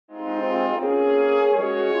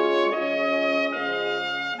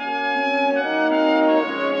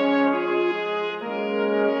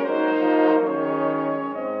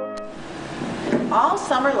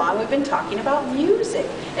summer long we've been talking about music.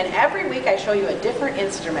 And every week I show you a different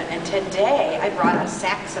instrument. And today I brought a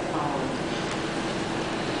saxophone.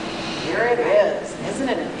 Here it is. Isn't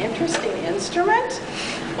it an interesting instrument?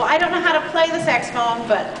 Well, I don't know how to play the saxophone,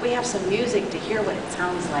 but we have some music to hear what it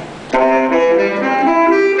sounds like.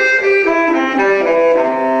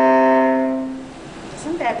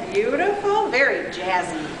 Isn't that beautiful? Very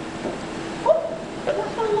jazzy. Oh,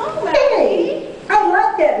 hello, Melody. Hey, I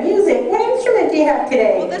like that music. What instrument do you have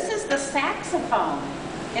today? Well, this is the saxophone.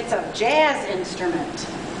 It's a jazz instrument.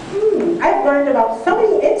 I've learned about so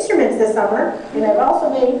many instruments this summer, and I've also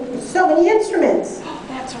made so many instruments. Oh,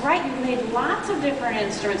 that's right. You've made lots of different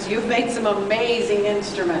instruments. You've made some amazing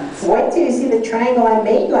instruments. Wait till you see the triangle I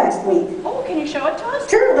made last week. Oh, can you show it to us?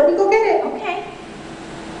 Sure, let me go get it. Okay.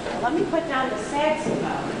 Well, let me put down the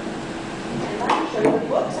saxophone. And let me show you the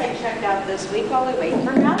books I checked out this week while we wait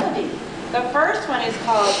for Melody. The first one is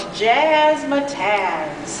called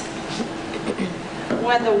Jazzmatazz.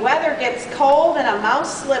 When the weather gets cold and a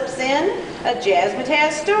mouse slips in, a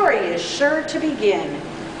jazzmatazz story is sure to begin,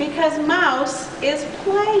 because Mouse is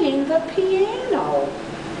playing the piano.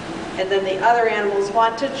 And then the other animals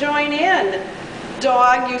want to join in.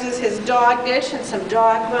 Dog uses his dog dish and some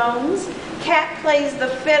dog bones. Cat plays the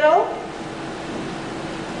fiddle.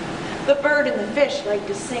 The bird and the fish like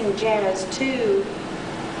to sing jazz too.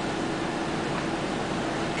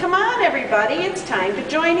 Come on, everybody, it's time to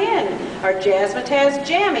join in. Our Jazzmatazz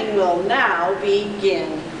jamming will now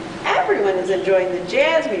begin. Everyone is enjoying the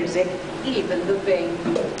jazz music, even the baby.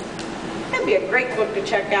 That'd be a great book to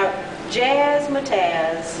check out,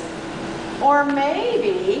 Jazzmatazz. Or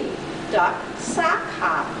maybe Duck Sock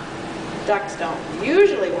Hop. Ducks don't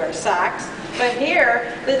usually wear socks, but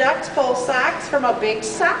here the ducks pull socks from a big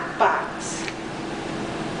sock box.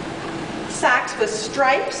 Socks with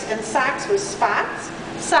stripes and socks with spots.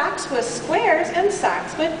 Socks with squares and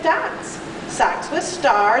socks with dots. Socks with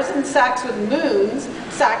stars and socks with moons.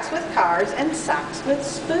 Socks with cars and socks with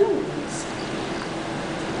spoons.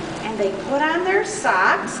 And they put on their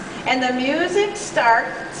socks and the music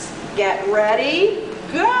starts. Get ready,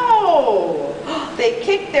 go! They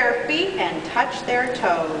kick their feet and touch their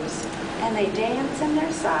toes. And they dance in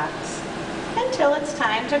their socks until it's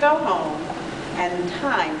time to go home and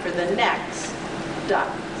time for the next Duck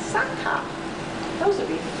Sock Hop. Those would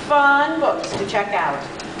be fun books to check out.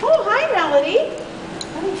 Oh, hi, Melody.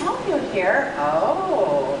 Let me help you here.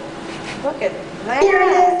 Oh, look at that. Here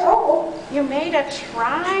it is. Oh. You made a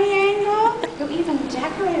triangle. You even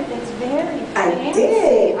decorated it. It's very fancy. I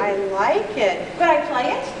did. I like it. Could I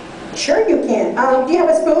play it? Sure you can. Do you have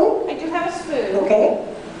a spoon? I do have a spoon. Okay.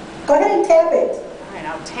 Go ahead and tap it. All right,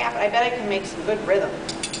 I'll tap it. I bet I can make some good rhythm.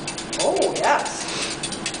 Oh, yes.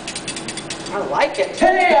 I like it.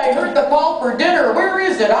 Hey, I heard the call for dinner. Where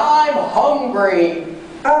is it? I'm hungry.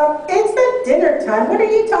 It's not dinner time. What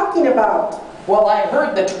are you talking about? Well, I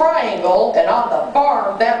heard the triangle, and on the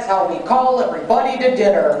farm, that's how we call everybody to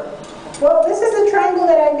dinner. Well, this is a triangle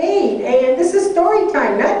that I made, and this is story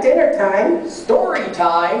time, not dinner time. Story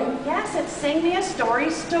time? Yes, it's Sing Me a Story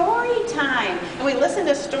time. And we listen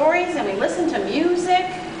to stories and we listen to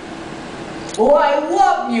music. Well, I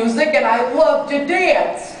love music, and I love to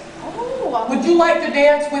dance. Oh, Would you like to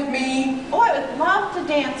dance with me? Oh, I would love to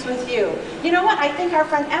dance with you. You know what? I think our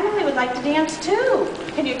friend Emily would like to dance too.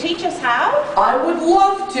 Can you teach us how? I would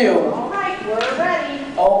love to. All right, we're ready.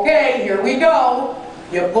 Okay, here we go.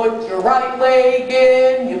 You put your right leg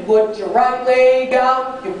in, you put your right leg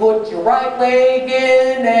out, you put your right leg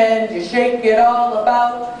in and you shake it all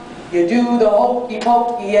about. You do the hokey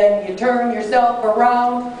pokey and you turn yourself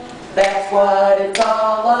around. That's what it's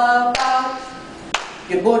all about.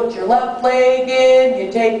 You put your left leg in,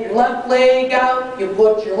 you take your left leg out, you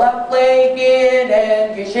put your left leg in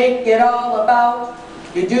and you shake it all about.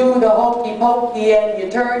 You do the hokey pokey and you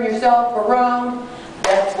turn yourself around.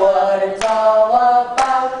 That's what it's all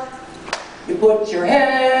about. You put your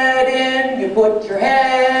head in, you put your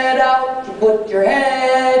head out, you put your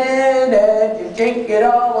head in and you shake it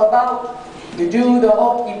all about. You do the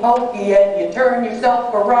hokey pokey and you turn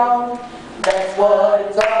yourself around. That's what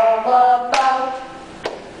it's all about.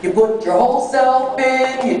 You put your whole self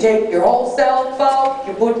in, you take your whole self out,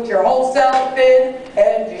 you put your whole self in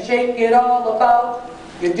and you shake it all about.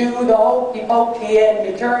 You do the hokey pokey and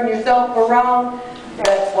you turn yourself around.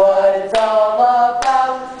 That's what it's all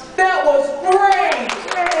about. That was great!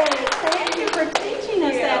 Great. Thank you for teaching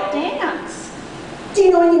us that dance. Do you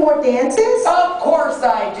know any more dances? Of course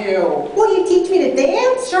I do. Will you teach me to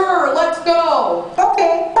dance? Sure